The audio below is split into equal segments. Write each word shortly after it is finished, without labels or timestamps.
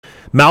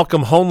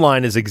Malcolm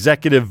Hoenlein is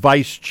Executive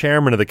Vice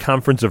Chairman of the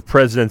Conference of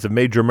Presidents of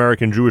Major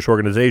American Jewish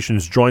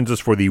Organizations, joins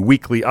us for the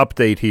weekly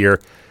update here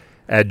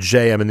at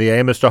JM in the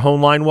AM. Mr.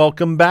 Hoenlein,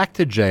 welcome back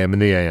to JM in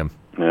the AM.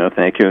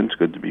 Thank you. It's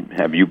good to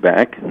have you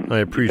back. I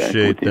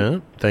appreciate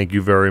that. Thank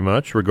you very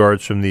much.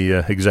 Regards from the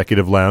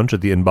Executive Lounge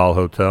at the Inbal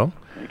Hotel.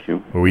 Thank you.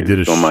 Where we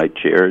did my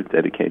chair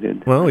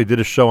dedicated. Well, we did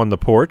a show on the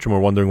porch, and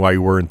we're wondering why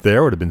you weren't there.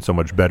 It would have been so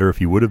much better if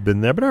you would have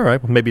been there. But all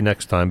right, well, maybe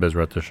next time,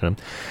 Bezrat Hashem.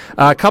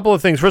 A couple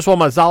of things. First of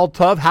all, Mazal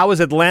Tov. How was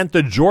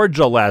Atlanta,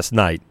 Georgia last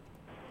night?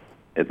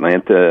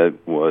 Atlanta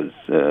was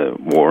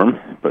warm,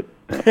 but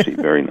actually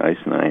very nice,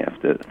 and I have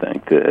to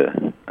thank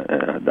the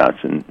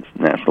Hadassah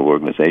National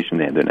Organization.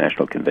 They had their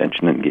national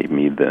convention and gave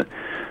me the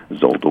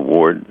Zolt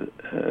Award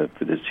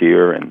for this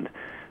year, and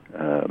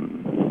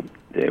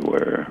they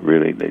were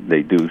really,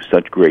 they do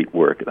such great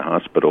work at the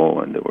hospital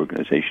and the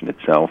organization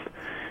itself,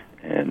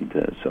 and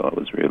so it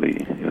was really,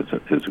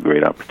 it was a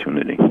great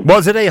opportunity.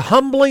 Was it a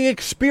humbling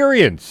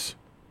experience?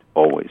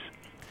 Always.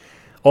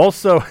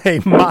 Also, a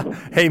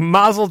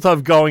mazel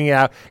tov going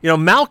out. You know,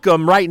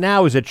 Malcolm right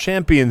now is at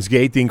Champions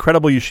Gate, the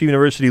incredible Yeshiva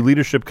University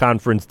Leadership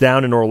Conference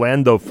down in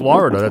Orlando,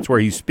 Florida. That's where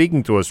he's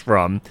speaking to us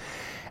from.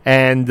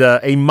 And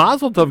a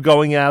mazel tov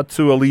going out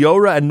to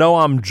Eliora and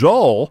Noam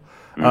Joel,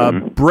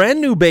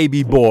 brand new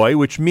baby boy,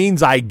 which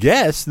means, I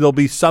guess, there'll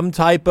be some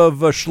type of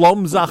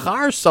Shlom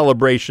Zachar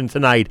celebration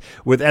tonight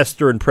with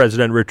Esther and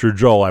President Richard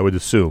Joel, I would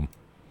assume.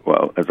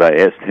 Well, as I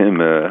asked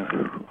him,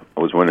 I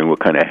was wondering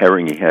what kind of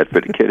herring he had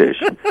for the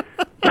Kiddush.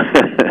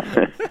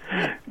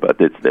 But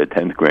it's their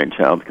 10th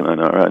grandchild,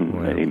 Kananara, and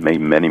wow. He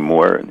made many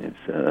more, and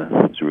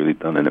it's really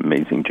done an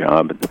amazing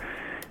job.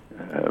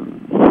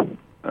 And,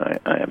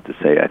 I have to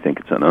say, I think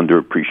it's an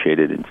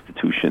underappreciated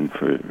institution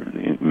for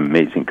the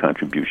amazing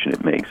contribution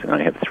it makes. And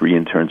I have 3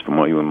 interns from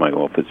YU in my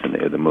office, and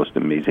they're the most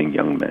amazing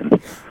young men.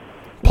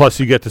 Plus,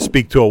 you get to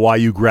speak to a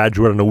YU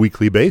graduate on a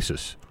weekly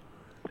basis.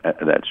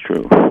 That's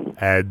true.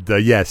 And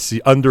yes,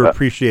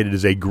 underappreciated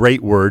is a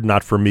great word,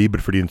 not for me,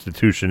 but for the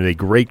institution. A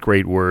great,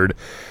 great word.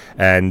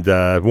 And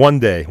one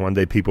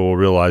day people will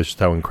realize just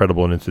how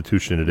incredible an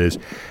institution it is.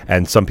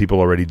 And some people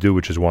already do,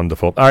 which is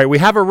wonderful. All right, we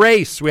have a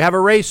race. We have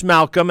a race,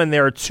 Malcolm, and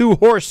there are 2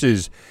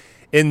 horses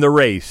in the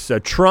race.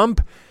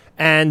 Trump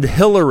and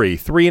Hillary,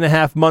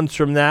 3.5 months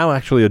from now,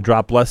 actually a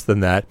drop less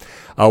than that.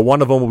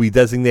 One of them will be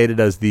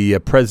designated as the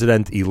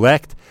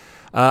president-elect.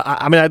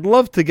 I mean, I'd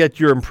love to get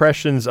your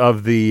impressions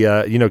of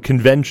the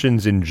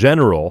conventions in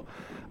general,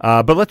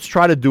 but let's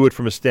try to do it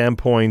from a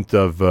standpoint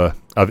of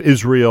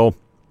Israel,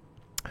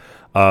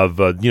 of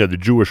the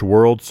Jewish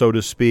world, so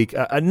to speak.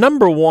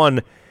 Number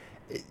one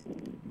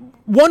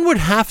would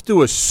have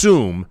to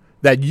assume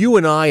that you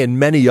and I and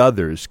many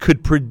others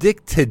could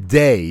predict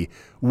today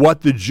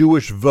what the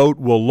Jewish vote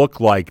will look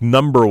like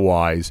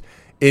number-wise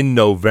in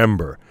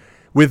November.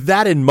 With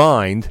that in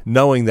mind,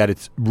 knowing that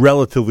it's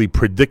relatively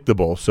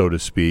predictable, so to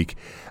speak,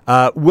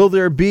 will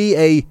there be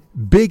a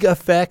big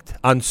effect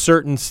on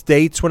certain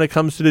states when it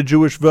comes to the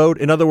Jewish vote?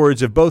 In other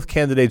words, if both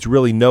candidates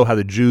really know how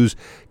the Jews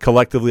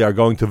collectively are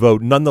going to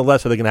vote,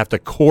 nonetheless, are they going to have to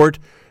court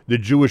the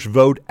Jewish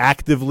vote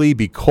actively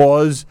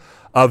because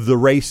of the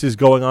races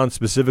going on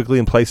specifically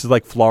in places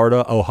like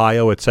Florida,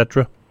 Ohio,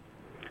 etc.?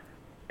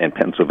 And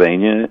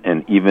Pennsylvania,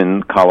 and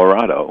even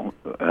Colorado.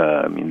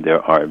 I mean, there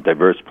are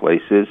diverse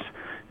places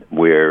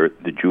where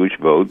the Jewish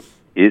vote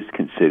is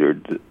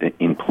considered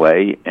in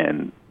play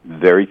and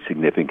very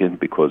significant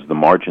because the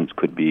margins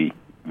could be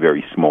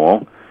very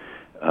small.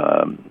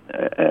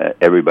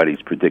 Everybody's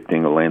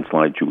predicting a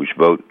landslide Jewish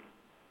vote.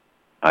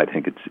 I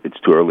think it's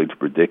too early to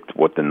predict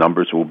what the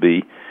numbers will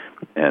be,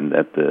 and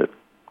that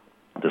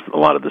a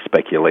lot of the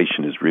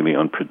speculation is really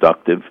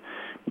unproductive.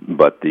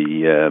 But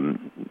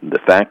the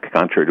fact,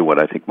 contrary to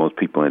what I think most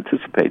people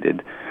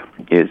anticipated,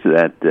 is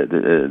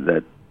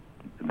that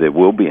there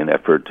will be an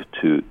effort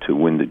to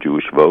win the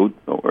Jewish vote,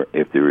 or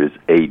if there is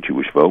a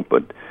Jewish vote,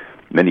 but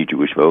many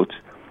Jewish votes.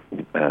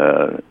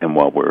 And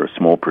while we're a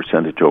small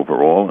percentage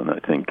overall, and I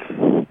think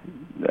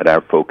that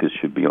our focus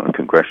should be on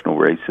congressional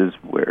races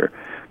where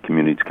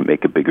communities can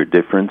make a bigger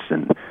difference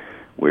and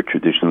where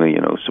traditionally,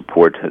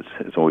 support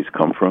has always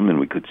come from, and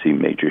we could see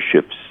major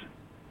shifts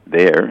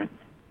there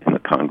in the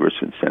Congress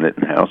and Senate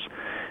and House,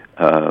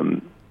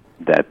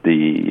 that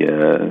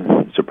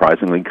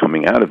surprisingly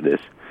coming out of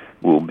this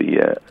will be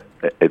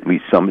at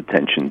least some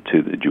attention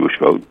to the Jewish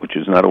vote, which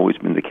has not always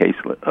been the case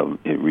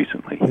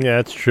recently. Yeah,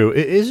 that's true.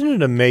 Isn't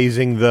it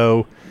amazing,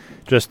 though,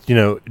 just,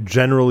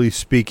 generally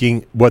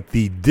speaking, what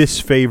the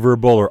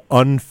disfavorable or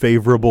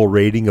unfavorable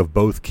rating of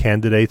both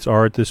candidates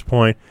are at this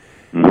point?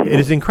 Mm-hmm. It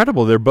is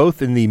incredible. They're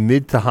both in the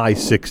mid to high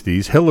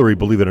 60s. Hillary,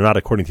 believe it or not,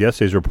 according to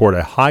yesterday's report,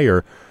 a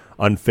higher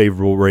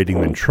unfavorable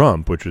rating than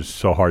Trump, which is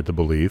so hard to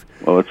believe.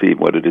 Well, let's see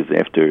what it is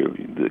after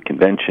the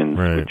conventions,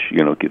 right,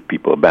 which, give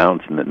people a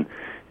bounce, and then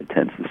it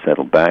tends to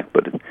settle back.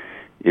 But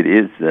it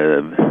is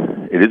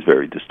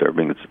very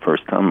disturbing. It's the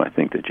first time, I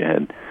think, that you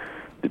had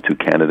the 2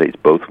 candidates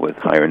both with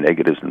higher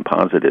negatives than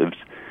positives.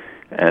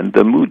 And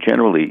the mood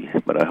generally,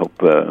 but I hope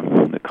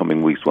in the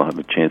coming weeks we'll have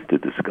a chance to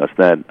discuss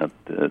that, not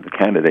the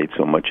candidates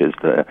so much as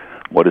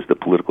what is the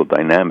political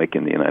dynamic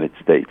in the United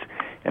States.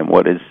 And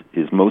what is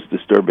most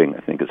disturbing,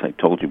 I think, as I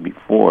told you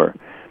before,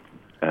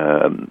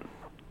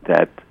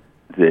 that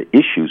the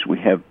issues, we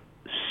have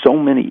so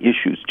many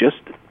issues.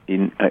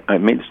 I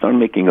started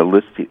making a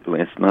list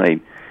last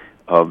night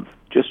of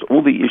just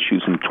all the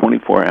issues in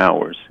 24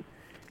 hours.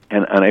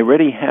 And I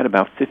already had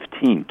about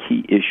 15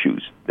 key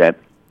issues that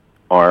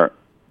are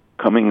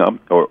coming up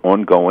or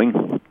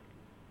ongoing,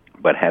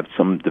 but have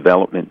some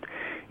development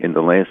in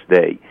the last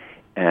day,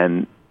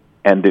 and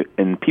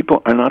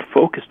people are not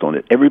focused on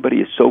it. Everybody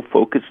is so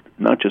focused,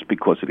 not just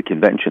because of the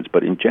conventions,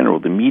 but in general,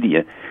 the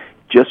media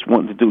just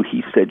want to do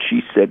he said,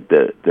 she said,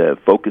 the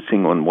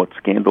focusing on what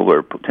scandal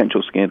or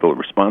potential scandal or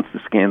response to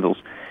scandals,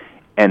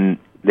 and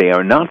they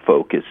are not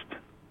focused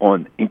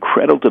on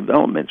incredible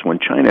developments. When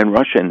China and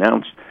Russia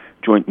announced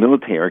joint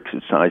military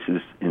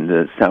exercises in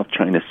the South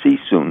China Sea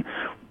soon,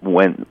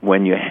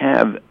 when you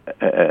have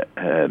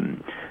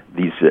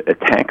these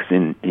attacks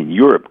in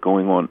Europe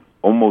going on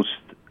almost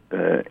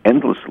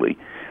endlessly,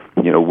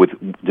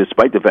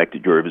 despite the fact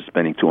that Europe is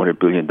spending $200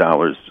 billion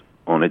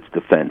on its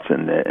defense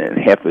and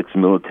half of its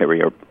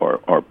military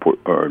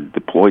are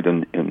deployed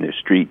in their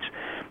streets,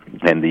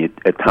 and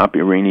a top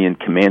Iranian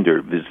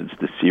commander visits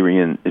the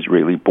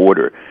Syrian-Israeli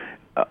border,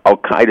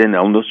 Al-Qaeda and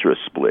al-Nusra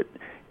split.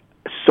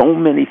 So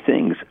many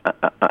things,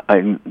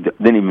 I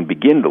didn't even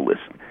begin the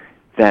list,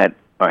 that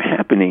are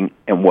happening,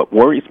 and what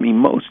worries me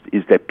most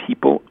is that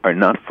people are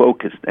not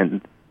focused,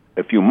 and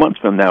a few months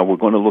from now we're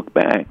going to look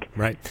back.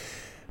 Right.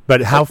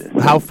 But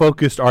how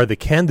focused are the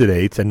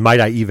candidates, and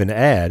might I even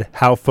add,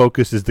 how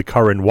focused is the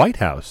current White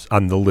House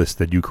on the list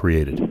that you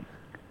created?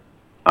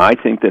 I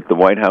think that the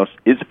White House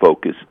is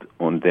focused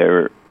on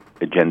their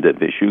agenda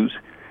of issues.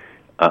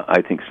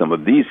 I think some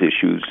of these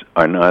issues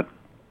are not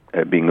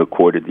being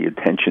accorded the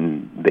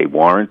attention they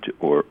warrant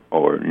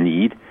or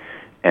need.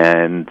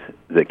 And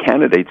the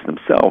candidates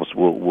themselves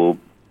will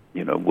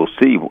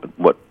see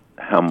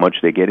how much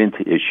they get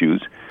into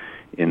issues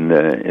in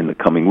the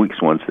coming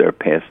weeks once they're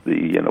past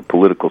the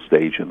political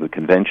stage of the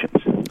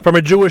conventions. From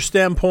a Jewish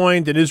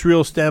standpoint, an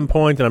Israel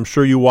standpoint, and I'm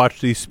sure you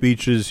watch these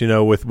speeches,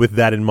 with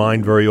that in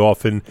mind very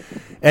often.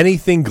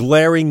 Anything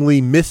glaringly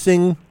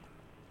missing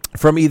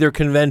from either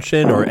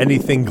convention, or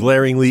anything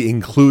glaringly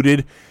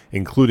included?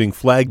 Including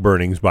flag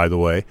burnings, by the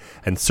way,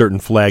 and certain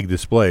flag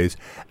displays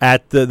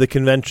at the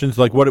conventions.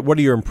 Like, what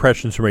are your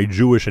impressions from a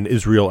Jewish and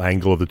Israel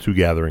angle of the two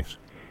gatherings?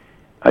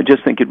 I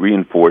just think it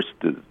reinforced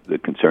the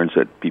concerns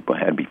that people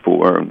had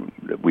before, and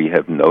that we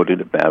have noted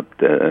about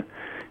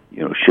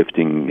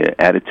shifting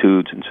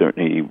attitudes, and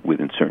certainly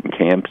within certain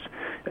camps.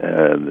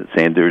 The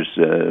Sanders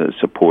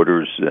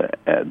supporters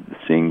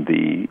seeing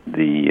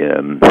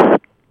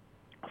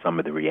some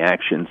of the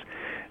reactions.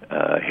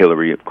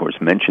 Hillary, of course,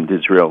 mentioned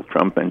Israel.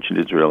 Trump mentioned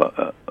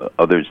Israel.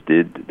 Others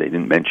did. They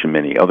didn't mention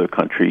many other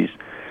countries.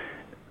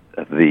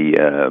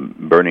 The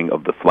burning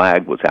of the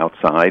flag was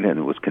outside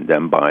and was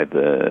condemned by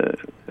the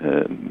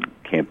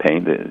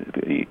campaign,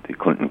 the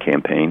Clinton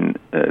campaign.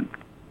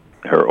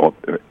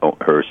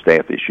 Her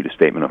staff issued a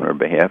statement on her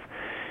behalf.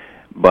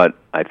 But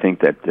I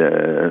think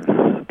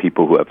that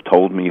people who have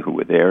told me, who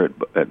were there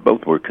at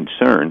both, were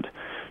concerned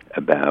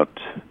about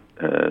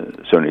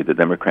certainly the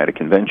Democratic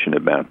Convention,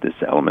 about this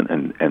element,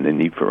 and the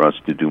need for us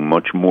to do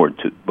much more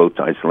to both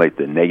isolate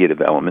the negative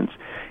elements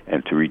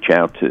and to reach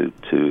out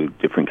to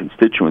different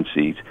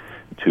constituencies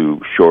to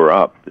shore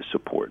up the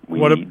support. We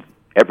need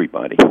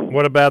everybody.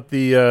 What about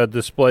the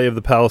display of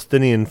the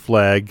Palestinian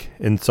flag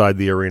inside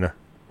the arena?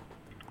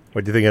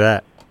 What do you think of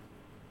that?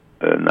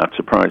 Not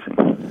surprising.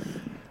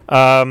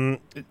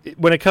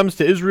 When it comes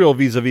to Israel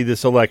vis-a-vis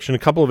this election, a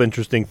couple of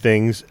interesting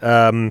things.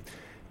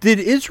 Did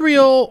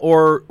Israel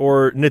or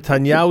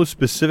Netanyahu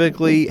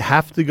specifically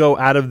have to go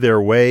out of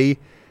their way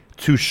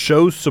to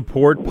show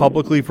support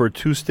publicly for a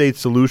two-state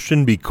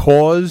solution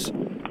because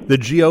the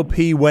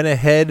GOP went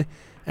ahead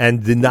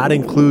and did not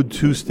include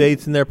two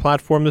states in their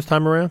platform this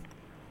time around?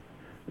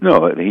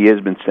 No, he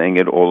has been saying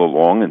it all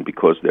along, and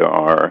because there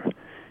are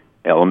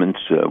elements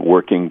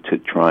working to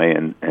try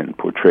and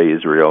portray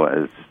Israel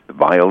as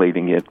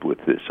violating it with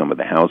some of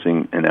the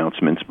housing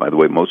announcements, by the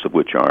way, most of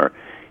which are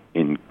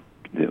in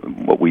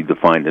what we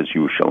defined as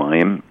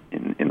Yerushalayim,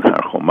 in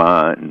Har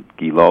Homa and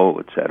Gilo,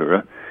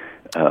 etc.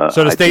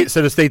 So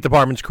the State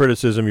Department's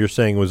criticism, you're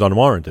saying, was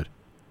unwarranted?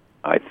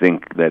 I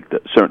think that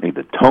certainly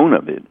the tone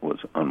of it was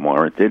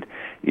unwarranted.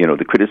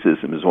 The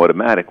criticism is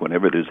automatic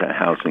whenever there's a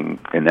housing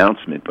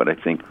announcement, but I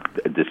think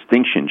a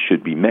distinction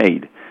should be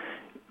made.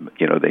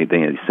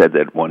 They said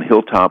that one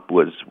hilltop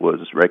was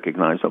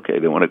recognized. Okay,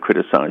 they want to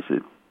criticize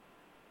it,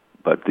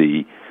 but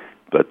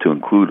to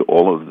include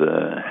all of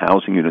the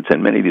housing units,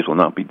 and many of these will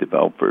not be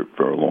developed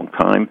for a long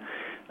time,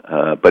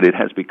 but it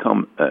has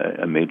become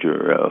a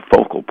major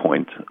focal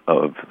point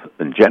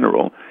in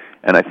general,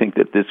 and I think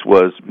that this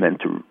was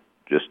meant to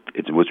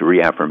it was a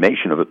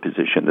reaffirmation of a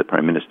position the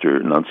Prime Minister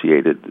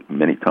enunciated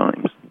many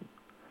times.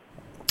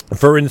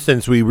 For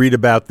instance, we read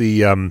about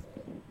the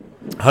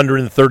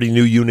 130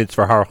 new units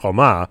for Har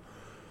Homa,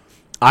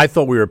 I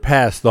thought we were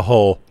past the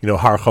whole,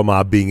 Har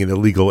Homa being an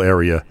illegal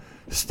area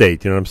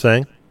state. You know what I'm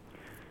saying?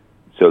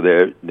 So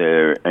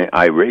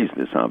I raised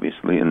this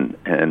obviously, and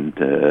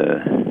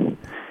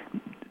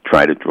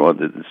try to draw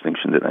the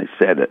distinction that I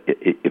said.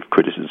 If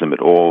criticism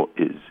at all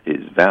is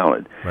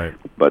valid, right?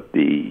 But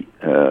this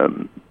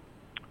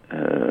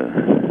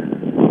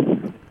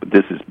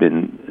has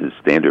been a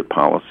standard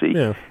policy.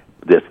 Yeah.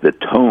 The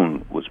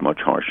tone was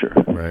much harsher,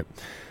 right?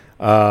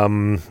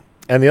 And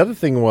the other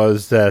thing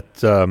was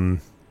that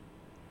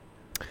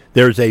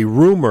there's a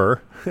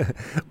rumor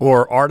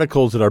or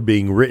articles that are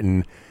being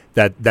written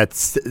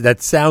that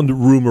sound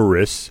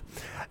rumorous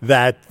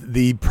that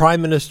the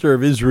Prime Minister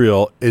of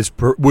Israel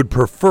would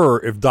prefer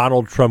if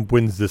Donald Trump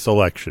wins this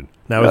election.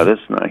 Now,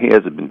 that's not. He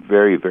has been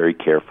very, very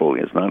careful.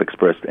 He has not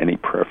expressed any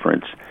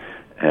preference,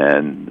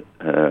 and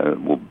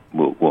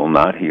will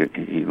not.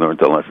 He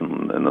learned a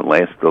lesson in the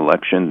last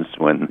elections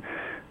when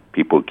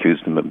people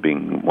accused him of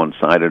being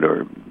one-sided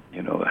or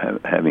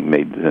having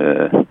made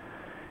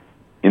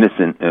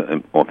innocent,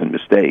 often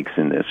mistakes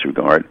in this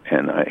regard,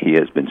 and he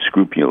has been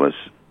scrupulous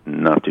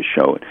not to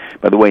show it.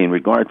 By the way, in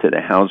regard to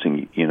the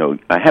housing,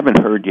 I haven't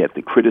heard yet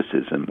the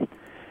criticism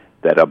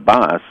that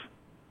Abbas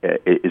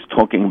is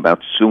talking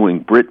about suing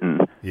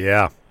Britain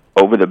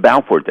over the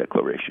Balfour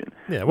Declaration.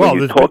 Yeah, well,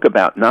 when you talk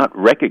about not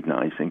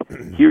recognizing,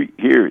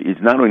 here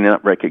he's not only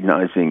not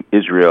recognizing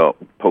Israel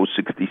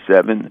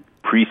post-67,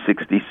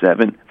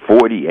 pre-67,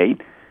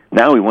 48,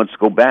 now he wants to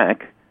go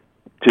back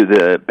to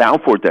the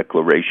Balfour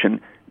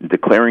Declaration,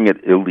 declaring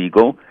it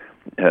illegal,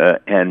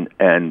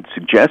 and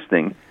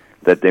suggesting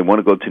that they want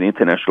to go to the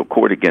International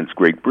Court against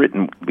Great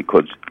Britain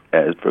because,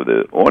 as for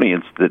the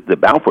audience, the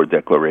Balfour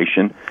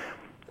Declaration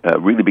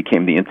really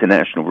became the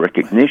international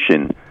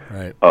recognition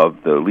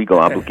of the legal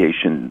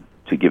obligation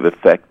to give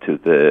effect to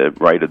the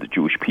right of the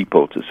Jewish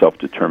people to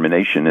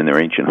self-determination in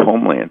their ancient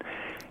homeland.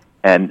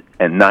 And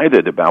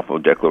neither the Balfour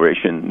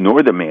Declaration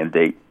nor the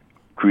mandate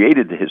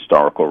created the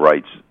historical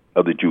rights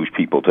of the Jewish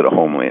people to the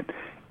homeland.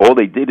 All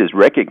they did is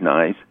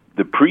recognize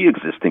the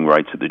pre-existing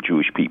rights of the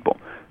Jewish people.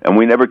 And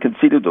we never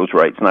conceded those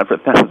rights, not for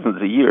thousands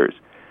of years.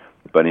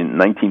 But in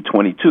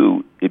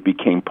 1922, it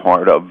became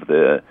part of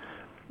the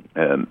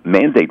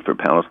mandate for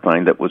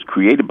Palestine that was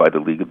created by the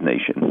League of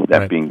Nations,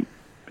 that being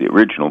the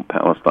original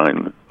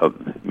Palestine,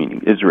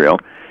 meaning Israel.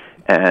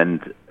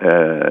 And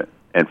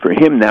for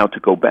him now to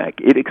go back,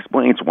 it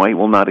explains why he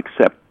will not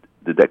accept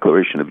the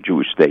declaration of a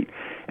Jewish state.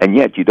 And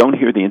yet you don't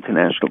hear the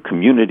international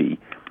community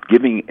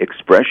giving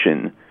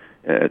expression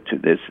to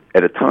this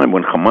at a time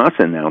when Hamas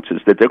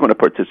announces that they're going to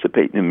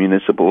participate in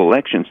municipal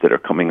elections that are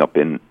coming up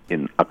in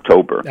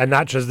October. And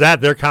not just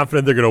that, they're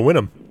confident they're going to win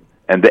them.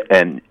 And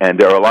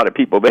there are a lot of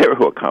people there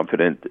who are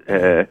confident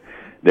that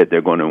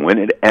they're going to win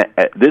it.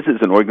 This is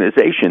an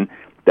organization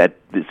that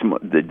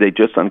they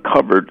just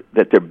uncovered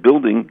that they're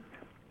building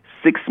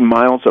 6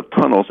 miles of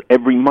tunnels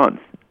every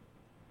month.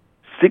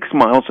 6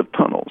 miles of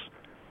tunnels.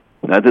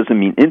 Now, that doesn't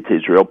mean into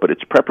Israel, but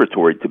it's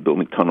preparatory to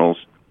building tunnels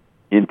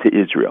into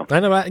Israel. I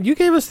know. You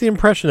gave us the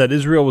impression that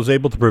Israel was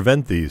able to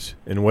prevent these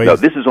in ways. No,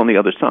 this is on the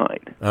other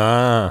side.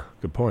 Ah,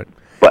 good point.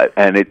 But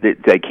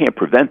they can't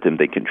prevent them.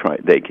 They can try.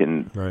 They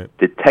can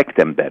detect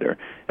them better.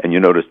 And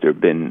you notice there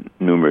have been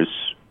numerous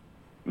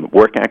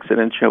work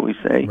accidents, shall we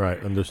say?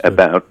 Right. Understood.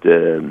 About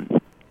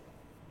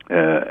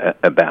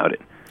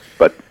it.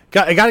 But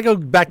I got to go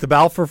back to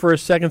Balfour for a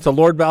second. So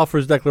Lord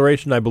Balfour's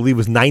declaration, I believe,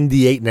 was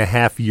 98 and a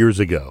half years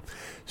ago.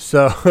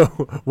 So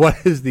what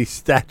is the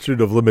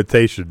statute of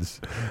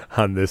limitations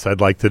on this? I'd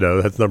like to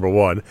know. That's number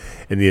one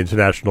in the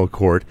international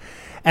court.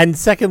 And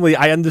secondly,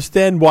 I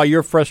understand why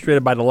you're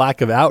frustrated by the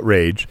lack of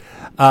outrage.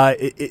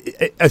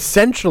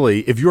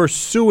 Essentially, if you're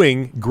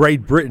suing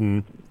Great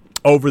Britain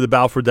over the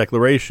Balfour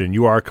Declaration,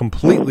 you are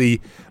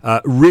completely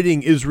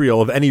ridding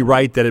Israel of any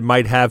right that it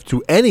might have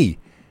to any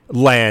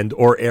land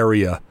or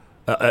area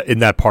in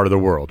that part of the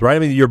world, right? I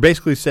mean, you're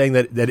basically saying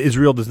that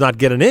Israel does not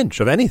get an inch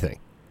of anything.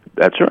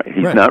 That's right.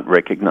 He's not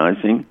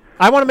recognizing.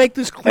 I want to make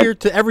this clear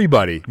to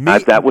everybody.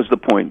 That was the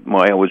point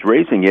why I was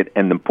raising it,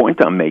 and the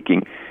point I'm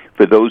making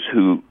for those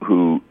who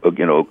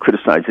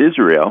criticize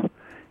Israel,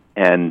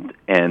 and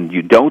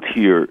you don't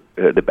hear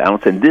the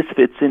balance, and this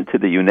fits into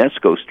the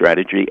UNESCO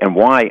strategy, and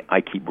why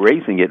I keep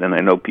raising it, and I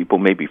know people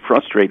may be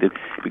frustrated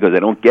because I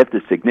don't get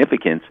the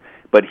significance,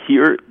 but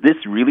here, this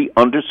really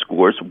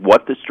underscores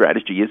what the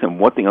strategy is and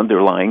what the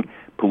underlying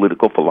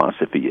political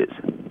philosophy is.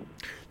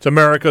 It's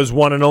America's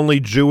one and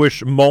only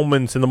Jewish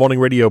Moments in the Morning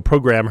radio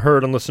program,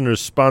 heard on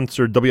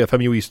listeners-sponsored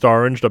WFMU East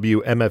Orange,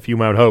 WMFU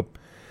Mount Hope,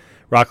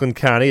 Rockland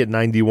County at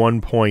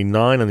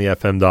 91.9 on the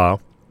FM dial,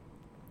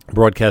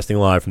 broadcasting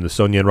live from the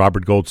Sonia and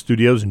Robert Gold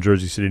studios in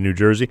Jersey City, New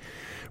Jersey.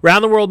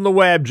 Around the world on the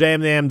web,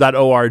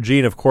 jmam.org,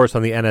 and of course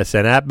on the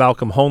NSN app.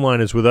 Malcolm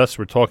Hoenlein is with us.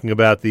 We're talking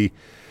about the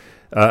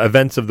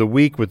events of the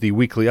week with the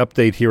weekly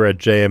update here at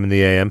JM and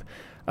the AM.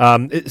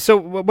 So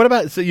what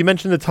about, so you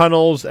mentioned the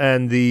tunnels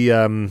and the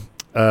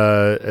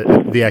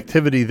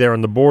activity there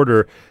on the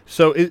border.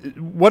 So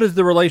what is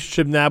the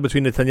relationship now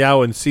between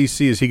Netanyahu and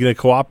Sisi? Is he going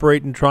to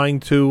cooperate in trying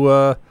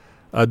to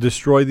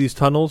destroy these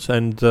tunnels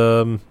and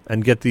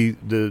get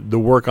the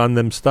work on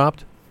them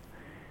stopped?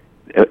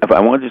 If I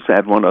want to just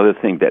add one other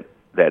thing,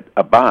 that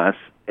Abbas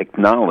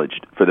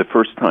acknowledged for the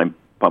first time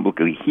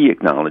publicly, he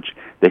acknowledged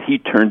that he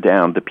turned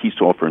down the peace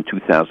offer in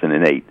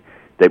 2008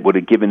 that would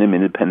have given him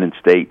an independent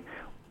state,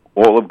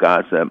 all of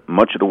Gaza,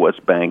 much of the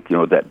West Bank,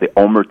 that the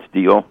Olmert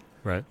deal.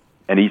 Right.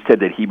 And he said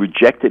that he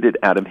rejected it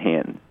out of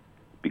hand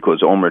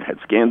because Olmert had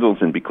scandals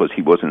and because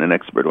he wasn't an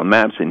expert on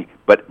maps.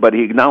 But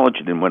he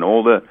acknowledged it, and when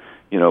all the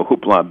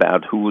hoopla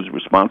about who was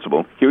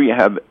responsible, here you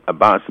have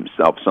Abbas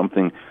himself,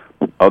 something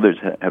others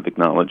have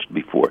acknowledged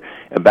before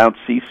about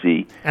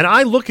Sisi. And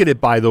I look at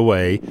it, by the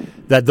way,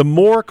 that the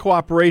more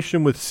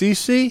cooperation with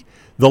Sisi,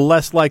 the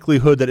less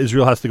likelihood that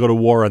Israel has to go to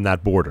war on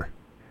that border.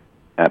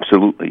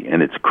 Absolutely,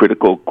 and it's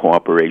critical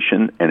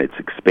cooperation, and it's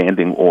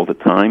expanding all the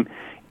time.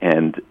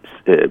 And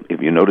if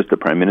you notice, the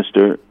Prime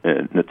Minister,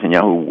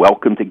 Netanyahu,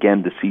 welcomed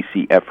again the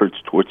Sisi efforts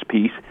towards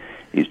peace.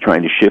 He's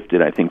trying to shift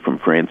it, I think, from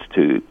France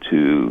to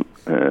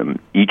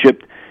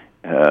Egypt.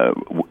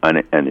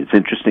 And it's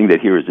interesting that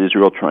here is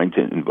Israel trying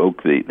to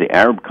invoke the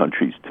Arab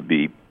countries to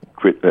be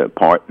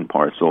part and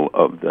parcel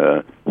of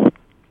the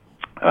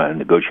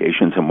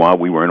negotiations. And while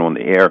we weren't on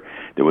the air,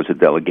 there was a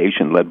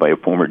delegation led by a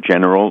former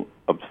general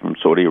from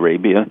Saudi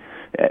Arabia,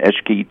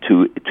 Eshki,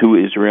 to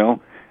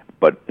Israel.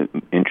 But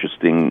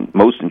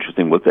most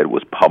interesting was that it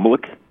was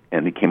public,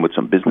 and he came with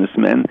some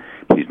businessmen.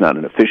 He's not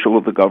an official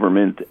of the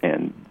government,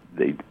 and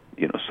they,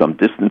 some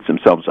distanced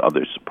themselves,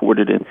 others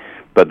supported it.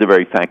 But the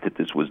very fact that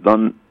this was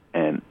done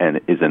and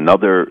is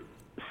another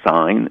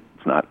sign.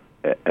 It's not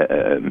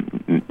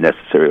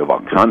necessarily a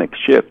volcanic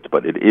shift,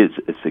 but it is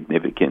a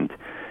significant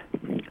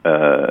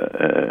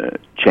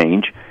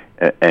change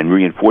and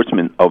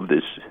reinforcement of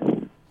this,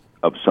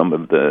 of some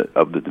of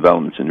the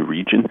developments in the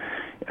region.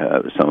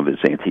 Some of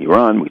it's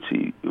anti-Iran. We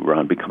see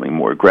Iran becoming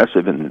more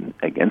aggressive and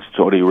against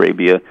Saudi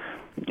Arabia.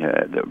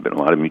 There have been a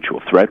lot of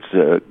mutual threats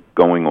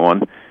going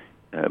on,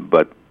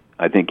 but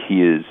I think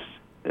he is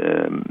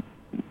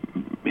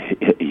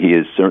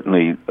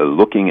certainly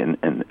looking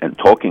and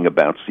talking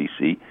about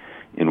Sisi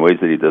in ways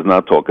that he does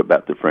not talk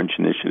about the French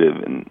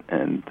initiative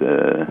and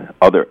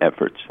other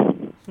efforts.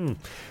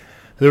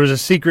 There was a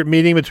secret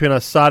meeting between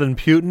Assad and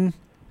Putin,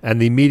 and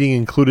the meeting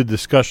included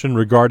discussion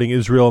regarding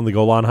Israel and the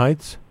Golan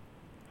Heights.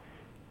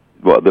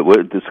 Well, there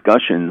were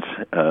discussions.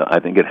 I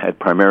think it had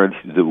primarily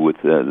to do with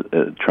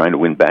trying to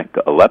win back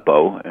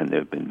Aleppo, and there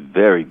have been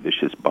very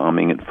vicious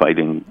bombing and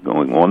fighting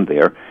going on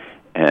there.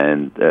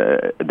 And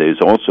there's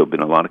also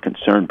been a lot of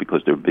concern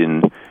because there have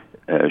been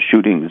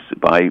shootings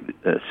by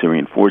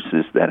Syrian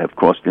forces that have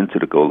crossed into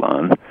the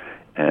Golan.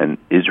 And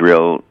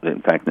Israel,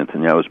 in fact,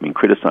 Netanyahu is being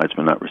criticized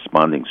for not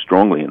responding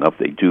strongly enough.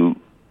 They do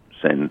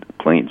send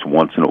planes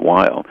once in a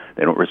while.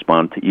 They don't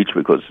respond to each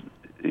because,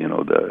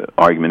 the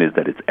argument is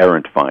that it's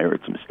errant fire.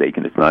 It's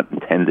mistaken. It's not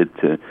intended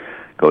to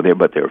go there,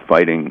 but they're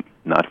fighting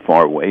not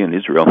far away, and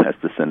Israel has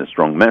to send a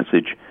strong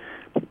message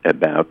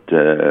about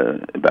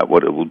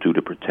what it will do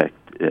to protect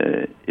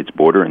its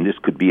border. And this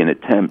could be an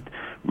attempt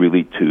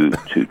really to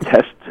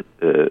test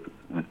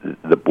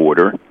the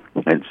border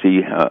and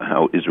see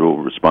how Israel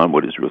will respond,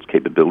 what Israel's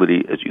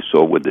capability, as you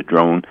saw with the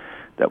drone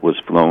that was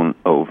flown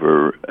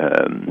over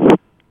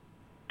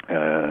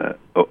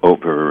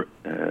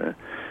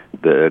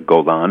the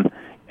Golan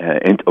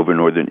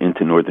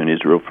into northern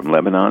Israel from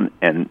Lebanon,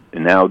 and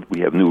now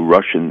we have new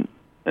Russian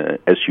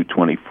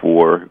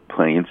Su-24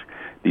 planes.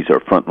 These are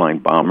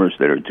frontline bombers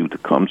that are due to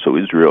come. So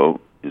Israel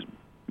is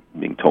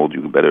being told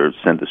you better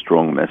send a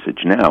strong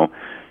message now.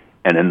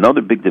 And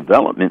another big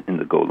development in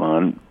the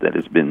Golan that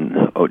has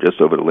been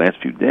just over the last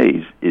few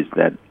days is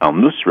that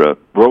al-Nusra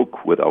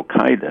broke with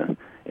al-Qaeda,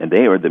 and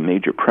they are the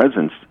major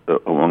presence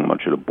along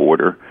much of the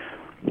border.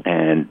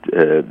 And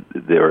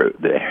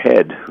the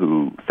head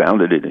who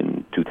founded it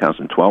in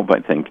 2012, I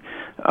think,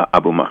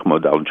 Abu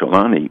Mahmoud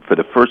al-Jolani, for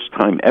the first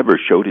time ever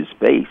showed his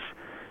face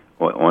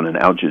on an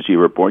Al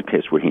Jazeera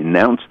broadcast where he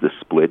announced the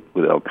split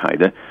with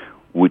al-Qaeda,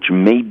 which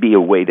may be a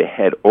way to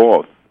head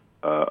off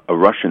a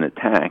Russian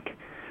attack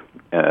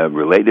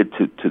related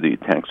to the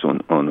attacks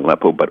on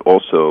Aleppo, but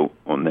also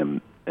on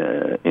them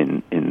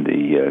in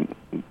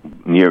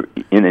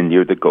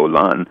near the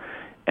Golan,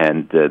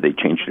 and they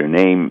changed their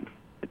name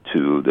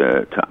to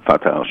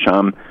Fatah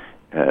al-Sham,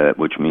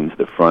 which means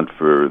the front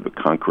for the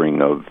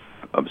conquering of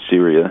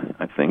Syria,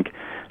 I think.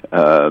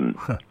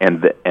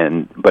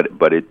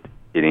 But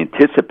it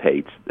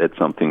anticipates that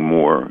something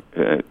more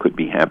could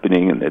be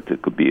happening, and that there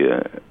could be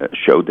a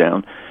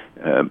showdown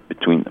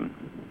between them.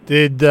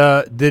 Did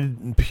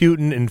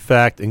Putin, in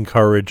fact,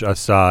 encourage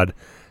Assad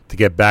to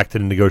get back to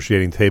the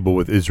negotiating table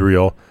with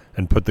Israel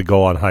and put the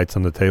Golan Heights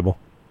on the table?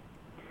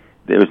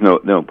 There is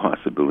no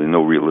possibility,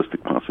 no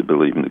realistic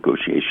possibility of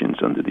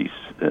negotiations under these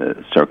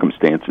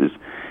circumstances.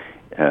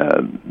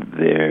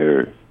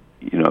 There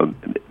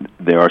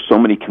are so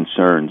many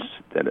concerns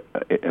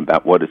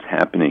about what is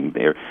happening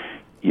there.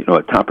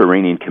 A top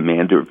Iranian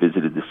commander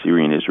visited the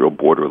Syrian-Israel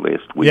border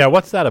last week. Yeah,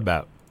 what's that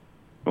about?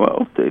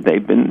 Well, they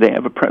they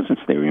have a presence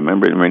there.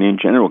 Remember, an Iranian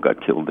general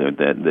got killed there.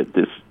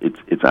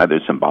 It's either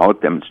a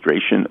symbolic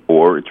demonstration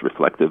or it's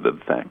reflective of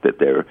the fact that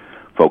they're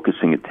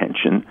focusing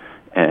attention,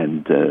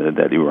 and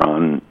that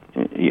Iran,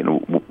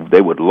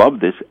 they would love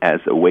this as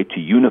a way to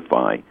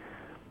unify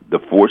the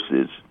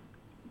forces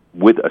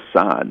with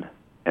Assad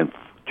and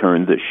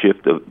turn the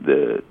shift of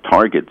the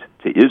target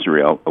to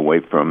Israel away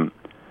from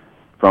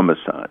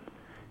Assad.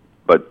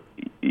 But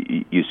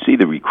you see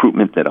the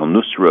recruitment that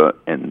al-Nusra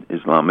and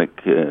Islamic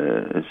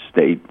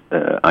State,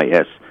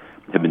 IS,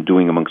 have been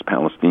doing amongst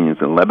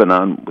Palestinians in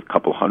Lebanon, with a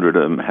couple hundred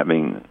of them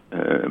having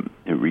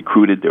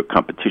recruited. Their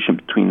competition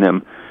between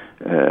them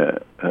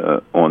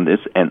on this.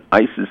 And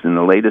ISIS, in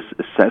the latest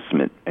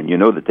assessment, and you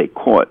know that they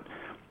caught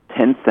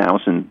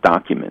 10,000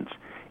 documents,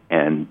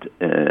 and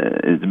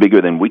it's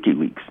bigger than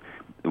WikiLeaks.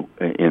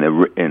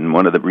 In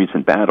one of the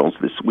recent battles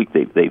this week,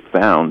 they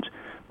found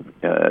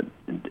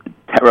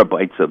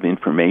terabytes of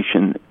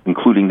information,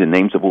 including the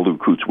names of all the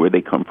recruits, where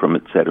they come from,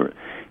 etc.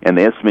 And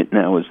the estimate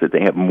now is that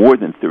they have more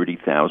than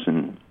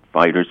 30,000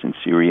 fighters in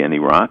Syria and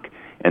Iraq,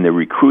 and they're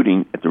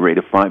recruiting at the rate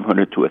of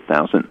 500 to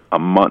 1,000 a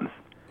month.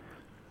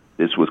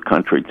 This was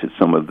contrary to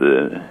some of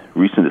the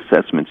recent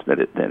assessments that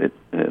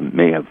it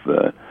may have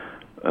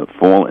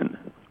fallen,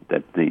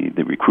 that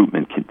the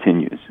recruitment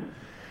continues.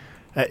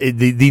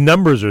 The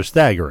numbers are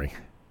staggering.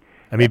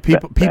 I mean,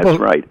 people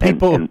right.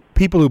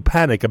 people who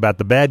panic about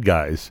the bad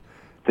guys.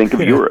 Think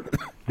of Europe.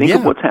 Think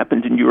of what's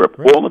happened in Europe.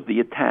 Right. All of the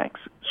attacks,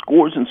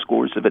 scores and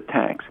scores of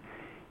attacks,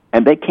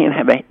 and they don't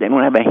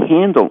have a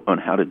handle on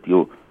how to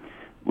deal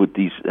with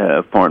these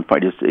foreign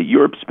fighters.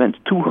 Europe spends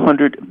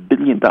 $200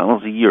 billion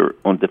a year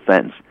on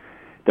defense.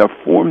 There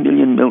are 4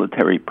 million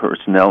military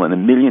personnel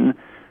and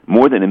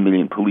more than 1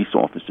 million police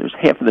officers.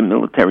 Half of the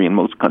military in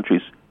most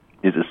countries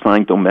is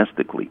assigned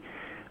domestically.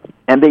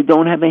 And they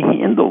don't have a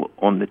handle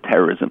on the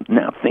terrorism.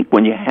 Now, think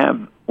when you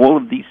have all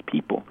of these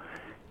people,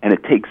 and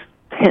it takes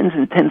tens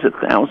and tens of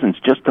thousands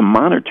just to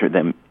monitor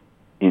them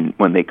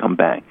when they come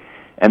back.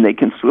 And they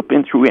can slip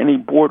in through any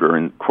border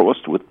and cross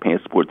with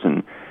passports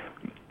and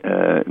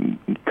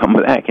come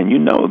back. And you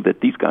know that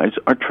these guys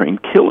are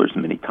trained killers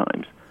many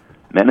times,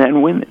 men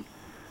and women.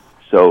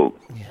 So,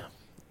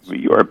 for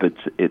Europe, this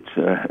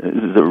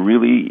is a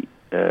really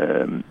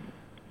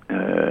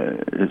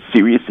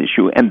serious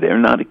issue, and they're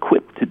not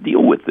equipped to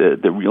deal with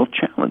the real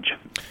challenge.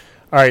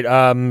 All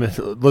right,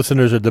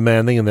 listeners are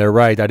demanding, and they're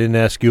right. I didn't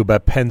ask you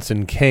about Pence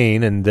and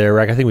Kaine, and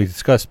I think we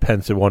discussed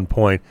Pence at one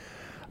point.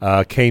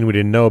 Kaine we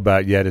didn't know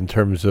about yet in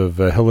terms of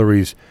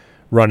Hillary's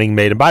running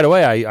mate. And by the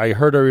way, I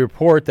heard a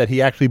report that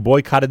he actually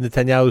boycotted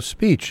Netanyahu's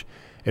speech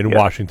in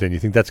Washington. You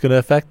think that's going to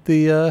affect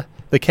the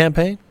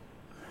campaign?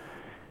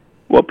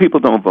 Well, people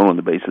don't vote on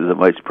the basis of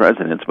vice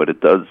presidents, but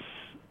it does.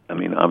 I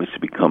mean, obviously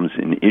becomes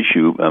an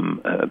issue.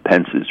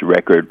 Pence's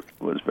record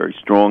was very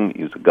strong.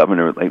 He was a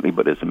governor lately,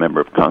 but as a member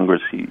of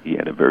Congress, he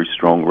had a very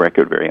strong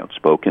record, very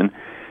outspoken.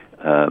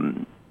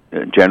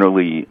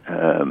 Generally,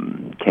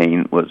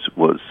 Kaine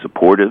was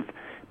supportive,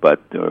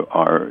 but there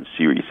are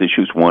serious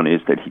issues. One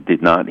is that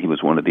he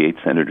was one of the 8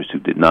 senators who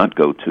did not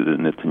go to the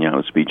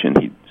Netanyahu speech, and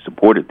he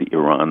supported the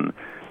Iran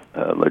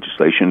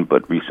legislation,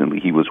 but recently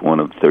he was one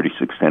of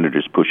 36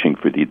 senators pushing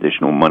for the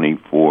additional money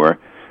for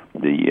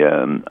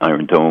the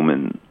Iron Dome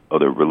and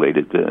other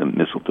related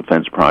missile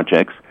defense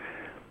projects.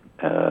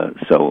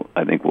 So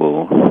I think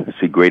we'll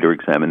see greater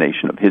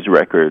examination of his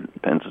record,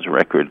 Pence's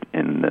record,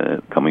 in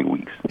the coming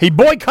weeks. He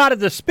boycotted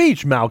the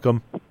speech,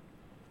 Malcolm.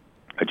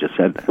 I just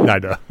said that. I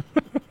know.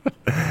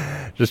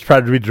 Just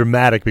trying to be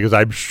dramatic because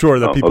I'm sure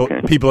that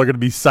people are going to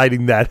be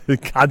citing that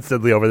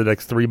constantly over the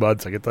next 3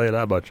 months. I can tell you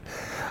that much.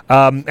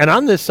 And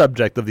on this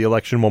subject of the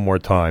election one more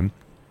time,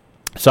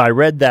 so I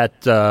read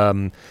that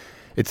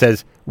it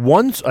says,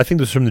 I think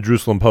this is from the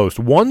Jerusalem Post,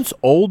 once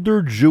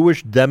older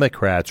Jewish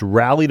Democrats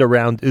rallied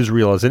around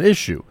Israel as an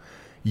issue.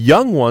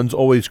 Young ones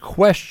always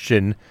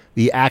question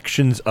the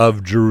actions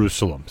of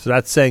Jerusalem. So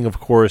that's saying, of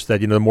course,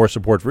 that the more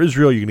support for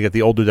Israel, you're going to get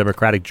the older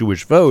Democratic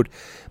Jewish vote.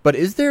 But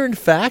is there, in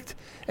fact,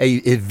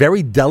 a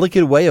very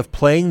delicate way of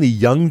playing the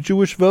young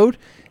Jewish vote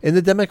in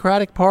the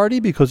Democratic Party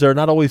because they're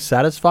not always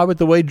satisfied with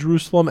the way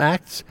Jerusalem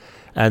acts,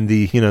 and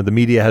the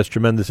media has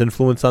tremendous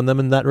influence on them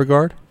in that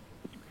regard?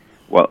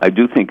 Well, I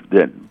do think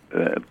that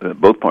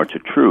both parts are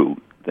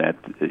true. That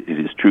it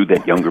is true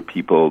that younger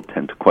people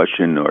tend to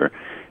question, or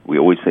we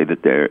always say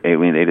that they're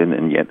alienated,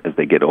 and yet as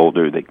they get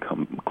older, they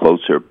come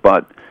closer.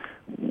 But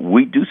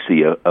we do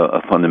see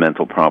a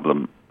fundamental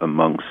problem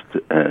amongst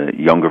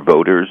younger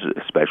voters,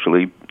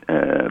 especially,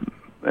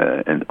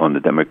 and on the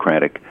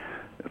Democratic.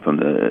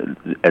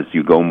 As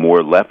you go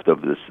more left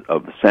of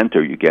the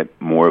center, you get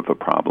more of a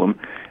problem.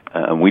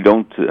 We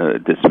don't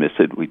dismiss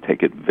it. We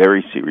take it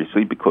very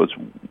seriously because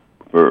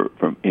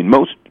in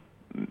most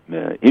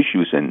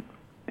issues in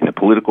a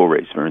political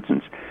race, for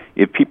instance,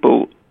 if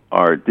people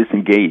are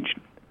disengaged,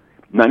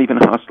 not even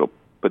hostile,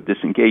 but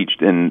disengaged,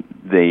 then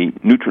they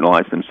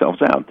neutralize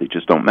themselves out. They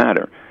just don't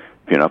matter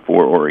if you're not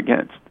for or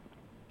against.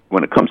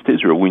 When it comes to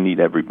Israel, we need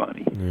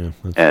everybody. Yeah,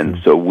 and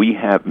true. So we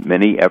have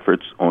many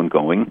efforts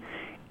ongoing,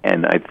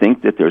 and I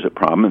think that there's a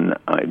problem, and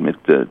I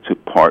admit to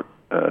part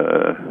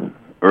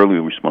early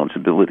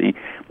responsibility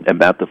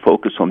about the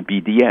focus on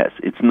BDS.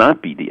 It's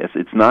not BDS.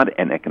 It's not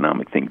an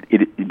economic thing.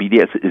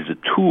 BDS is a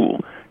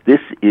tool.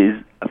 This is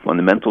a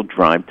fundamental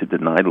drive to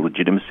deny the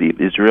legitimacy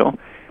of Israel.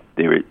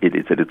 It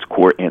is at its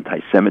core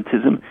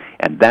anti-Semitism,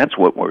 and that's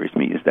what worries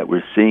me, is that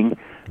we're seeing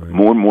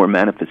more and more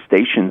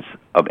manifestations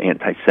of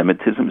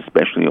anti-Semitism,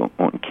 especially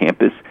on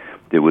campus.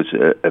 There was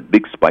a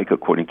big spike,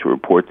 according to a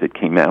report that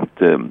came out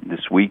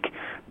this week,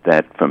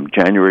 that from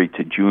January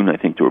to June, I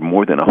think there were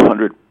more than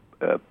 100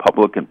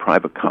 public and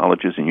private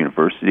colleges and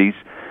universities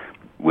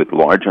with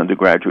large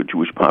undergraduate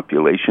Jewish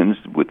populations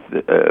with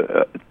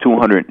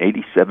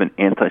 287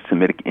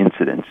 anti-Semitic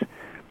incidents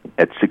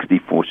at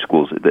 64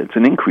 schools. That's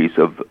an increase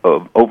of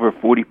over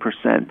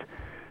 40%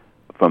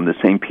 from the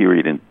same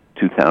period in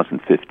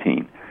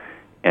 2015.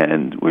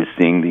 And we're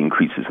seeing the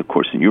increases, of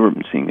course, in Europe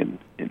and seeing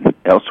it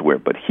elsewhere,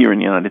 but here in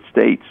the United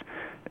States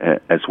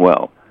as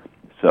well.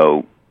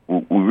 So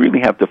we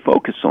really have to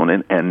focus on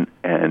it, and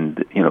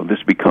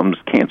this becomes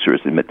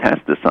cancerous and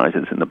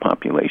metastasizes in the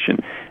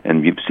population.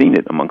 And you've seen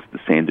it amongst the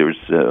Sanders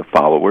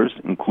followers,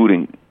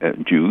 including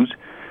Jews.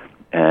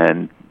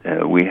 And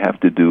we have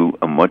to do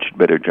a much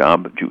better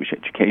job of Jewish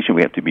education.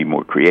 We have to be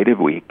more creative.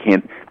 We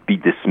can't be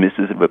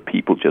dismissive of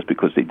people just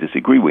because they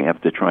disagree. We have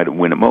to try to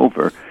win them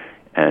over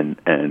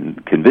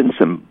and convince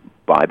them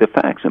by the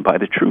facts and by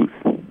the truth.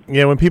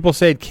 Yeah, when people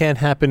say it can't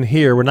happen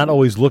here, we're not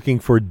always looking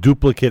for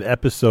duplicate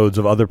episodes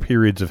of other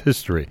periods of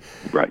history.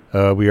 Right.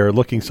 We are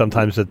looking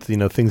sometimes at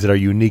things that are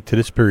unique to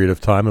this period of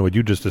time, and what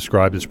you just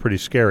described is pretty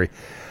scary.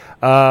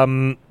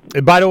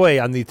 By the way,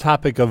 on the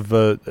topic of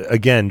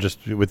again,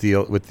 just with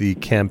the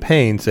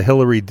campaigns,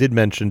 Hillary did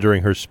mention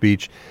during her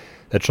speech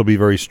that she'll be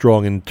very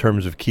strong in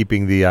terms of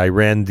keeping the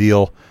Iran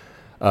deal,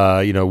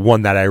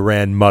 one that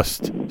Iran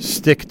must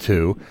stick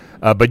to.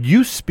 But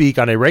you speak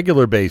on a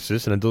regular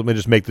basis, and let me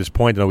just make this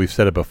point, I know we've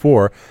said it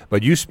before,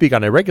 but you speak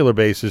on a regular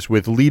basis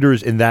with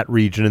leaders in that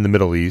region in the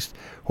Middle East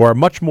who are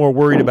much more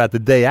worried about the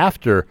day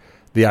after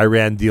the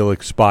Iran deal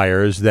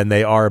expires than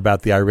they are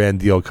about the Iran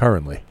deal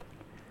currently.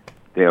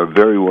 They are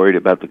very worried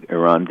about the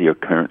Iran deal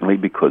currently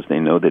because they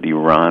know that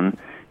Iran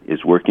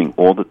is working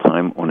all the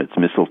time on its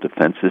missile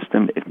defense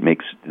system. It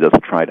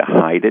doesn't try to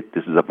hide it.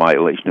 This is a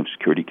violation of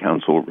Security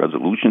Council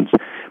resolutions,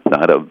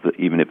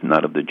 even if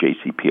not of the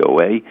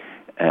JCPOA,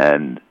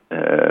 and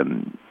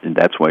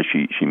that's why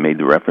she made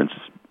the reference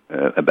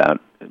about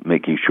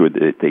making sure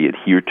that they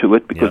adhere to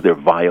it, because they're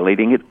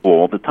violating it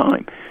all the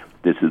time.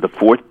 This is the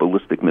fourth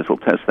ballistic missile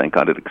test. Thank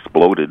God it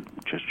exploded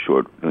just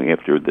shortly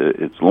after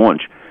its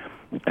launch.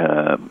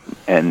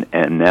 And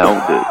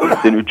now the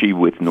synergy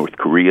with North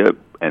Korea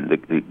and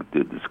the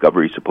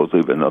discovery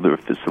supposedly of another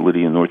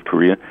facility in North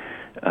Korea,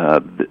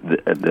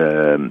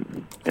 their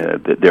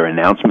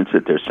announcements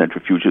that their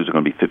centrifuges are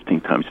going to be 15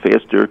 times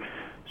faster.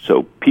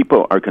 So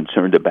people are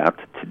concerned about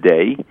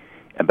today,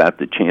 about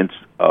the chance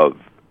of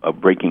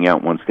breaking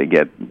out once they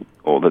get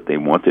all that they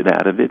wanted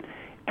out of it,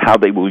 how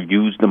they will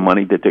use the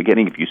money that they're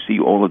getting. If you see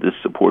all of this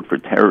support for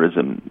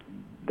terrorism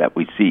that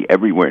we see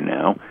everywhere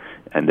now,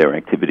 and their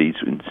activities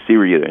in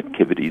Syria,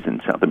 activities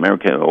in South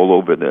America, all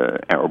over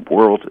the Arab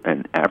world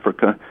and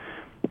Africa.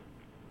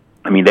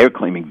 I mean, they're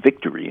claiming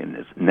victory in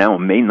this. Now,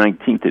 May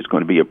 19th is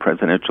going to be a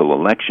presidential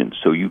election,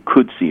 so you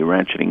could see a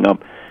ratcheting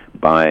up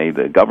by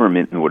the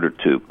government in order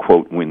to,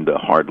 quote, win the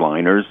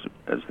hardliners,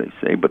 as they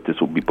say, but this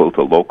will be both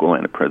a local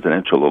and a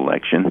presidential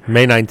election.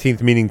 May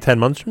 19th, meaning 10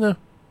 months from now?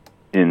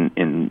 In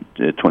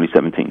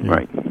 2017,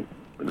 right.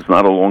 It's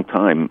not a long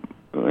time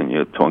when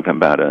you're talking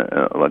about an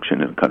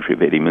election in a country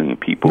of 80 million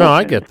people. No,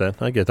 I get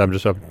that. I just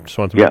want to make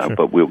sure. Yeah,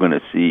 but we're going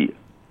to see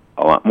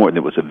a lot more.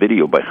 There was a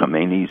video by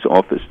Khamenei's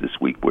office this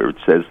week where it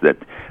says that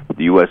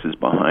the U.S. is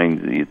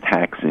behind the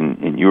attacks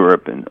in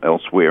Europe and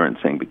elsewhere, and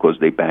saying because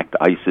they backed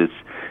ISIS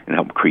and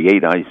helped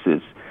create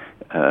ISIS,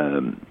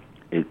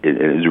 it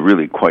is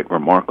really quite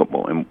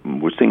remarkable. And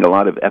we're seeing a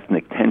lot of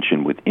ethnic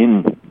tension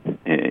within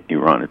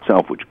Iran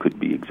itself, which could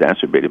be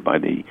exacerbated by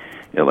the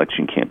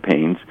election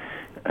campaigns.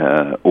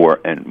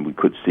 And we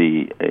could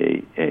see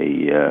a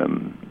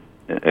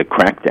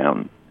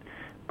crackdown,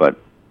 but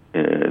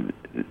they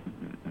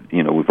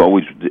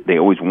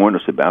always warn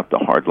us about the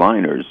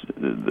hardliners.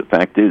 The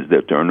fact is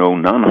that there are no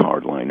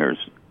non-hardliners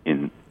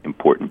in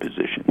important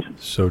positions.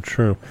 So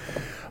true.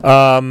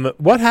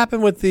 What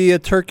happened with the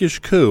Turkish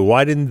coup?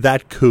 Why didn't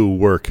that coup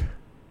work?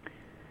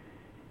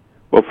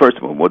 Well, first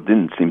of all, what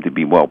didn't seem to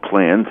be well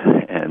planned,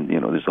 and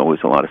there's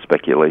always a lot of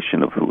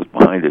speculation of who was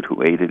behind it,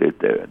 who aided it.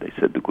 They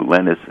said the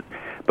Gulenists,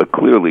 but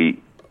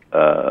clearly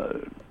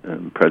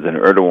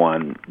President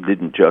Erdogan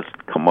didn't just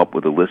come up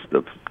with a list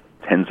of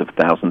tens of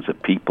thousands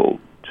of people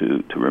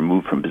to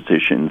remove from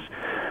positions.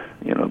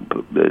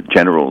 The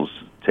generals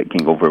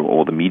taking over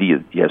all the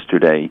media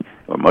yesterday,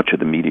 or much of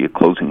the media,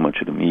 closing much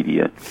of the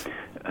media,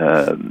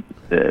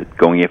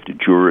 going after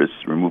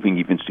jurists, removing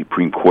even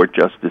Supreme Court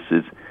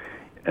justices.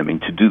 I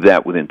mean, to do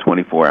that within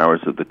 24 hours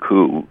of the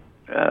coup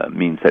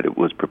means that it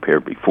was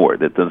prepared before.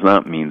 That does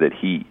not mean that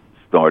he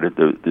started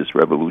this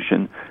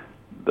revolution.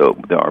 though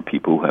there are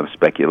people who have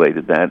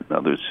speculated that, and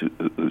others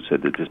who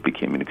said that this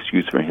became an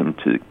excuse for him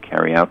to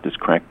carry out this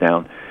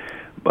crackdown.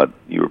 But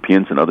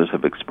Europeans and others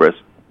have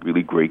expressed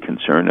really great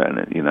concern on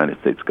the United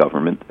States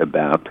government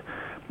about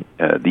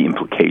the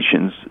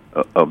implications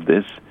of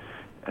this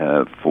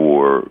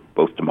for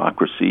both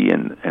democracy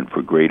and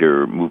for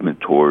greater movement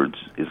towards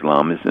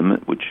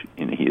Islamism, which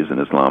he is an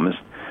Islamist,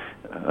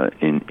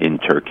 in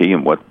Turkey,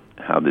 and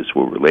how this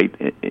will relate.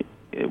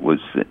 It was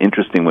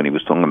interesting when he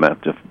was talking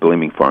about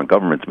blaming foreign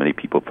governments. Many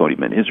people thought he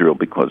meant Israel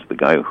because the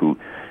guy who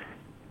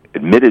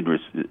admitted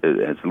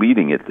as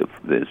leading it,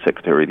 the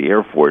Secretary of the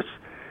Air Force,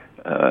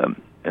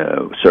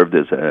 served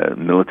as a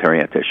military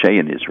attaché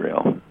in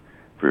Israel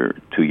for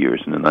 2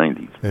 years in the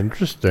 90s.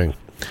 Interesting.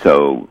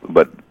 So,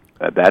 but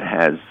that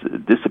has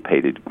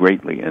dissipated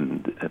greatly,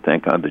 and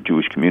thank God the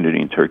Jewish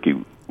community in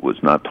Turkey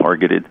was not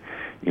targeted,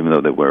 even though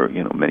there were,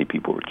 many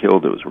people were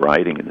killed. There was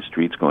rioting in the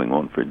streets going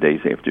on for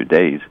days after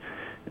days.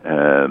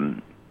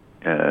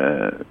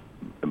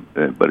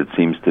 But it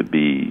seems to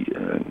be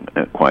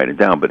quieted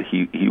down. But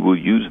he will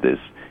use this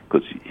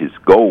because his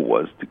goal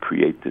was to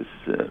create this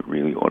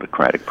really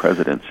autocratic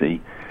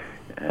presidency,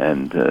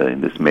 and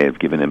this may have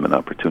given him an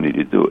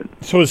opportunity to do it.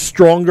 So is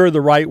stronger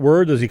the right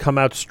word? Does he come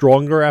out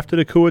stronger after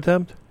the coup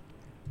attempt?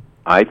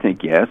 I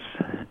think yes,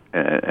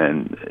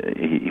 and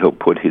he'll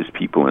put his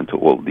people into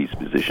all of these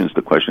positions.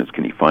 The question is,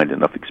 can he find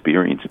enough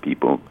experienced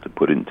people to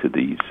put into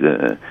these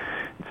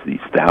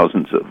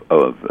thousands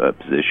of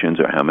positions,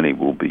 or how many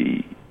will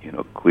be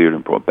cleared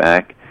and brought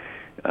back?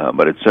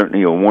 But it's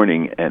certainly a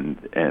warning, and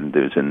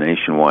there's a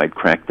nationwide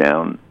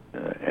crackdown,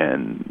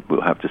 and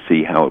we'll have to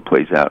see how it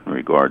plays out in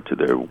regard to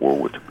their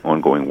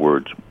ongoing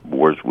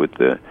wars with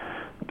the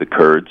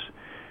Kurds,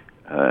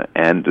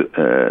 and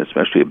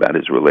especially about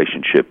his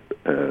relationship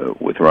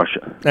with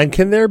Russia. And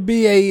can there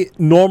be a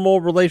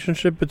normal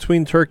relationship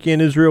between Turkey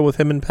and Israel with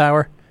him in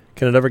power?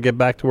 Can it ever get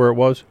back to where it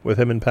was with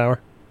him in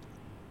power?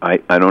 I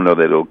don't know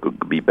that it'll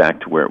be back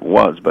to where it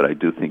was, but I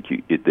do think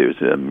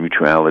there's a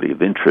mutuality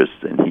of interest,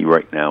 and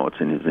right now it's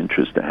in his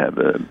interest to have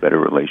a better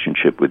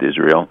relationship with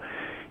Israel.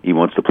 He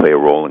wants to play a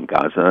role in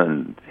Gaza,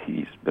 and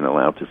he's been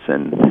allowed to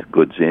send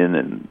goods in,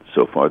 and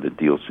so far the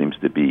deal seems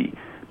to be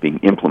being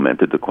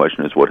implemented. The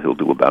question is what he'll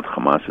do about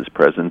Hamas's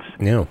presence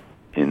in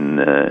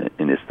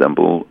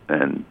Istanbul.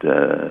 And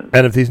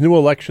if these new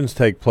elections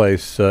take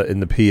place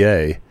in the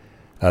PA,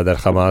 that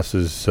Hamas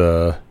is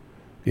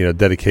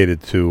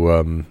dedicated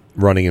to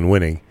running and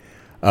winning,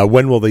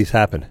 when will these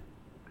happen?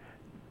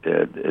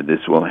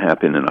 This will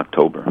happen in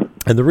October.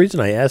 And the reason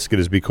I ask it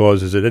is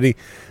because I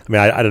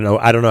don't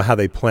know how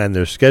they plan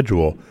their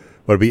schedule,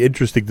 but it'd be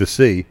interesting to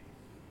see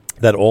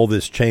that all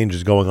this change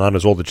is going on,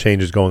 as all the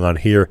change is going on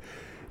here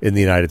in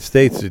the United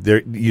States.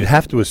 You'd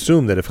have to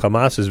assume that if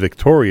Hamas is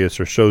victorious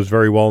or shows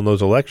very well in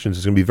those elections,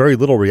 there's going to be very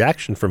little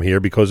reaction from here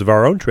because of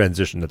our own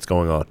transition that's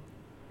going on.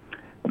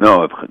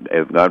 No,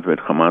 if God forbid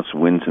Hamas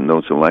wins in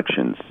those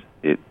elections,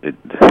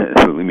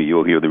 believe me,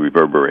 you'll hear the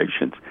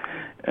reverberations.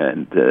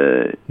 And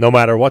no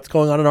matter what's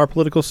going on in our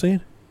political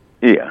scene?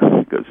 Yeah,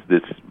 because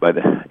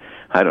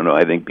I don't know,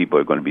 I think people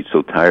are going to be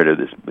so tired of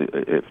this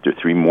after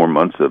 3 more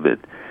months of it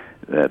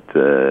that,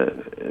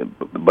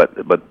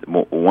 but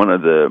one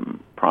of the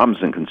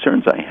problems and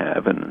concerns I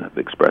have, and I've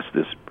expressed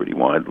this pretty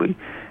widely,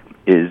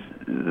 is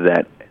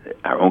that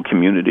our own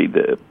community,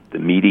 the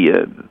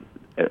media,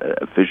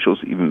 officials,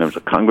 even members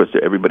of Congress,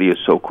 everybody is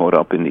so caught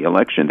up in the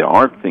election. There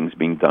are things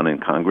being done in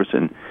Congress,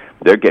 and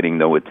they're getting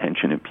no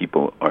attention, and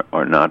people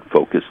are not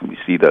focused. And we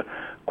see the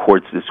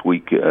courts this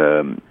week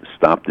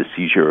stopped the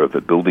seizure of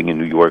a building in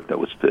New York that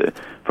was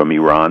from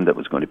Iran that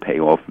was going to pay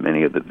off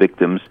many of the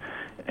victims,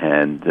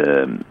 and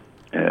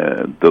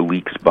the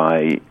leaks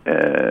by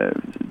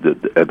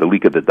the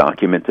leak of the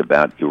document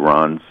about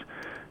Iran's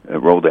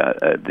rolled out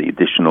the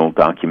additional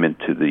document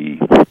to the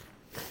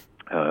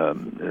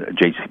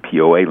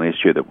JCPOA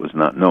last year that was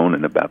not known,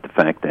 and about the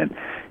fact that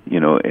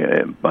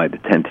by the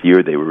 10th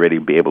year they were ready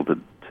to be able to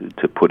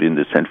put in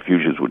the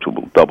centrifuges, which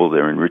will double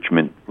their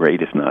enrichment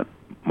rate, if not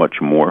much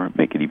more,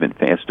 make it even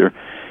faster.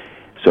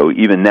 So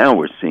even now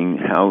we're seeing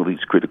how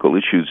these critical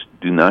issues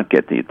do not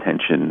get the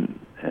attention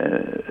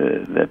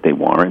that they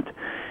warrant.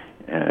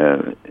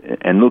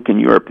 And look, in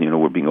Europe,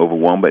 we're being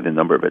overwhelmed by the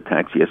number of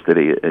attacks.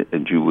 Yesterday, a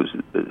Jew was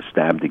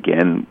stabbed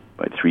again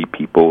by 3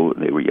 people.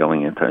 They were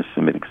yelling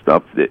anti-Semitic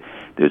stuff.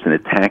 There's an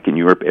attack in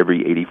Europe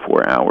every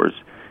 84 hours,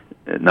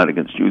 not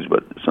against Jews,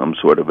 but some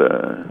sort of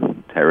a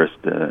terrorist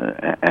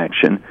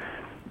action.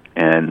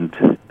 And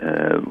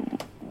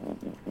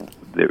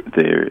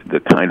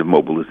the kind of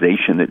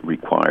mobilization it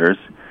requires,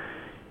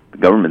 the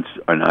governments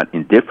are not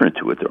indifferent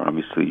to it. They're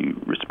obviously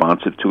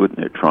responsive to it, and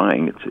they're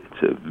trying.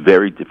 It's a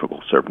very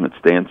difficult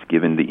circumstance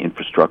given the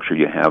infrastructure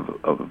you have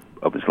of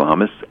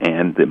Islamists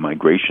and the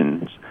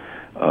migrations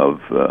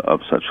of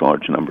such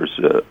large numbers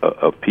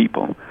of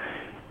people.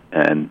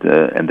 And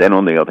then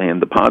on the other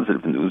hand, the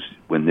positive news,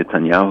 when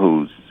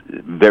Netanyahu's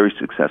very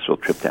successful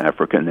trip to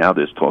Africa, now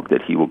there's talk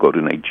that he will go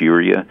to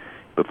Nigeria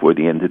before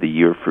the end of the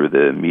year for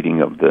the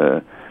meeting of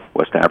the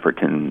West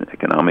African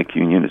Economic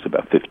Union is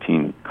about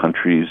 15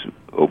 countries,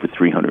 over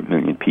 300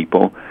 million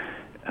people.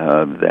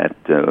 That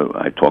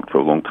I talked for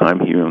a long time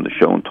here on the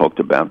show and talked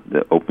about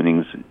the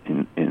openings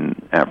in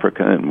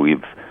Africa, and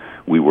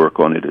we work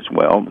on it as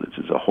well. This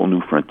is a whole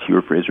new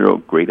frontier for Israel,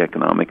 great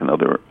economic and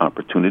other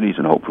opportunities,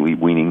 and hopefully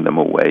weaning them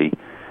away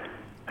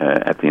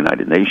at the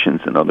United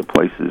Nations and other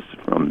places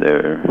from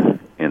their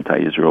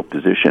anti-Israel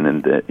position.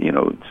 And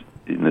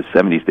in the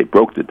 70s they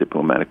broke the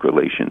diplomatic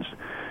relations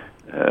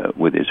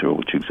with Israel,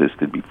 which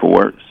existed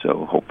before.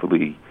 So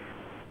hopefully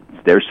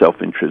it's their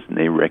self-interest and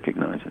they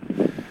recognize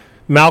it.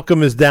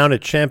 Malcolm is down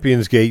at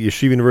Champions Gate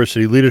Yeshiva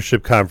University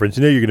Leadership Conference.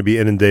 You know you're going to be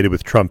inundated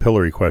with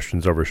Trump-Hillary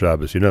questions over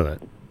Shabbos. You know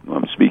that. Well,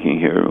 I'm speaking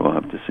here. We'll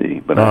have to see.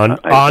 But on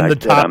the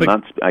topic,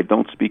 I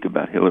don't speak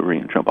about Hillary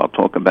and Trump. I'll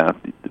talk about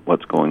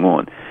what's going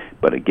on.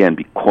 But again,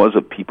 because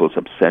of people's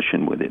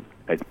obsession with it,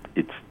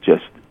 it's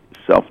just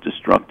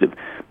self-destructive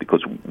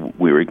because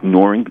we're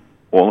ignoring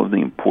all of the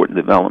important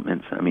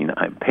developments. I mean,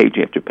 page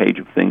after page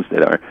of things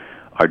that are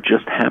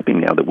just happening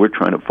now that we're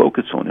trying to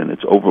focus on, and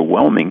it's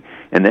overwhelming.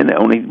 And then the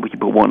only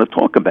people want to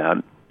talk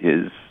about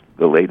is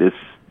the latest,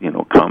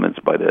 comments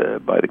by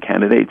the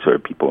candidates or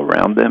people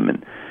around them,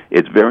 and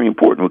it's very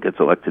important who gets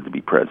elected to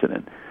be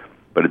president.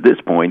 But at this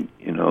point,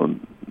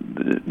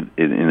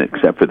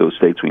 except for those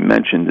states we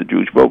mentioned, the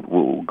Jewish vote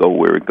will go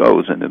where it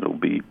goes, and it'll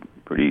be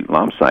pretty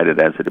lopsided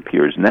as it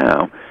appears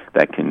now.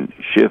 That can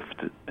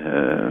shift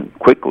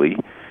quickly,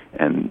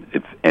 and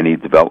if any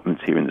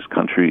developments here in this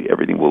country,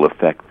 everything will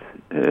affect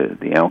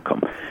the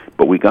outcome.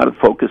 But we got to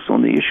focus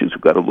on the issues.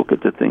 We've got to look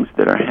at the things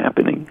that are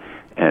happening,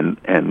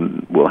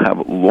 and we'll have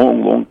a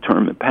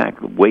long-term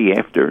impact way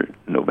after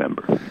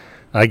November.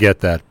 I get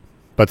that.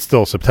 But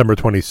still, September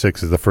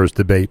 26th is the first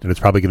debate, and it's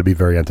probably going to be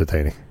very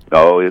entertaining.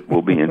 Oh, it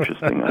will be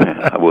interesting.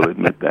 I will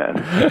admit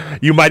that.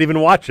 You might even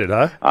watch it,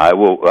 huh? I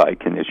will. I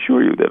can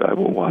assure you that I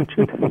will watch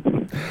it.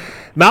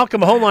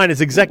 Malcolm Hoenlein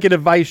is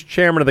Executive Vice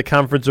Chairman of the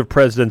Conference of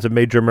Presidents of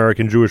Major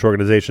American Jewish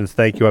Organizations.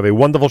 Thank you. Have a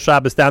wonderful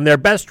Shabbos down there.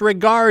 Best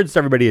regards to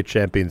everybody at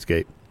Champions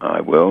Gate.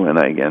 I will. And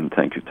again,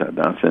 thank you,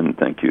 Tadass, and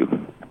thank you,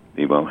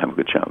 Evo. Have a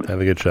good Shabbos.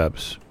 Have a good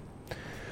Shabbos.